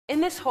In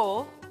this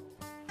hall,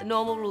 the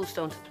normal rules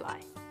don't apply.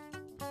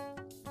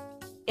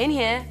 In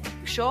here,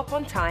 you show up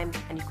on time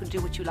and you can do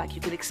what you like.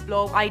 You can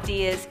explore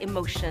ideas,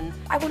 emotion.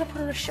 I want to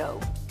put on a show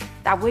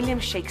that William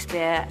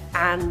Shakespeare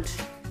and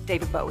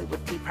David Bowie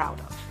would be proud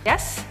of.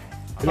 Yes?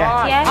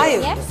 Yeah.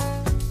 Yes.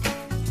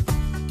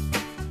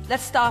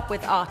 Let's start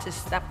with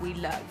artists that we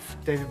love.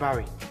 David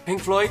Bowie.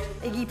 Pink Floyd.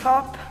 Iggy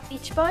Pop.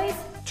 Beach Boys.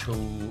 To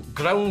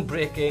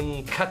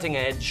groundbreaking,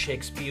 cutting-edge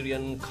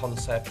Shakespearean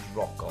concept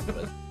rock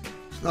opera.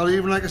 It's not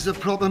even like it's a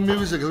proper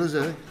musical, is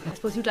it? I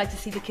suppose you'd like to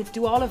see the kids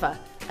do Oliver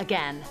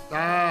again.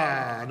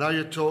 Ah, now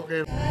you're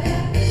talking. I'm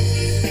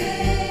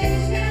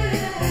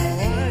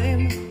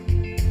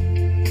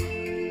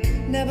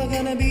never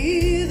gonna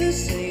be the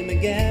same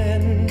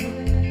again.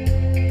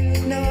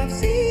 Now I've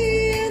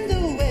seen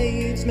the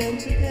way it's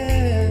meant to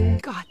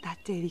end. God,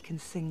 that Davy can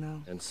sing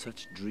though. And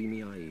such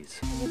dreamy eyes.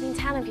 You've been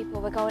telling people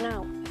we're going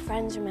out. My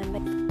friends remember.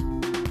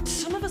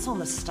 Some of us on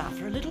the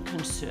staff are a little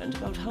concerned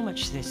about how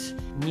much this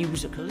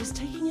musical is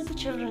taking of the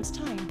children's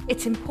time.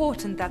 It's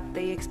important that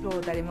they explore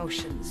their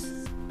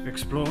emotions.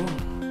 Explore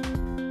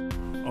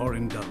or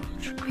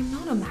indulge. I'm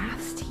not a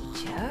maths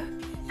teacher.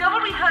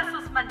 Double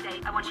rehearsals Monday.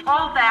 I want you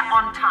all there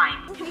on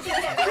time.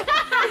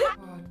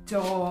 Oh,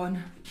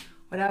 Dawn,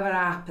 whatever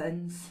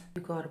happens,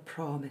 you've got to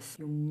promise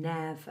you'll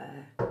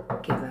never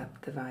give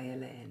up the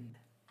violin.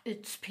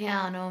 It's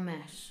piano,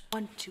 miss.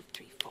 1, 2,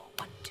 3, 4.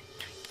 1, 2,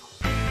 3,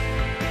 4.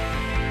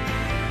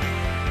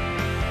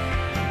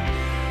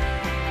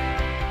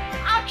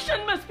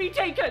 Action must be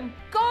taken!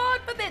 God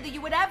forbid that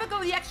you would ever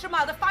go the extra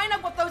mile to find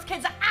out what those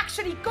kids are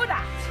actually good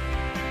at.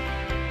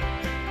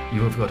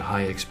 You have got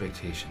high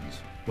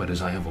expectations,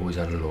 whereas I have always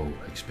had low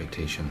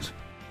expectations,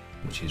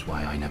 which is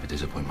why I never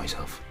disappoint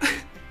myself.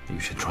 You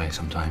should try it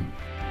sometime.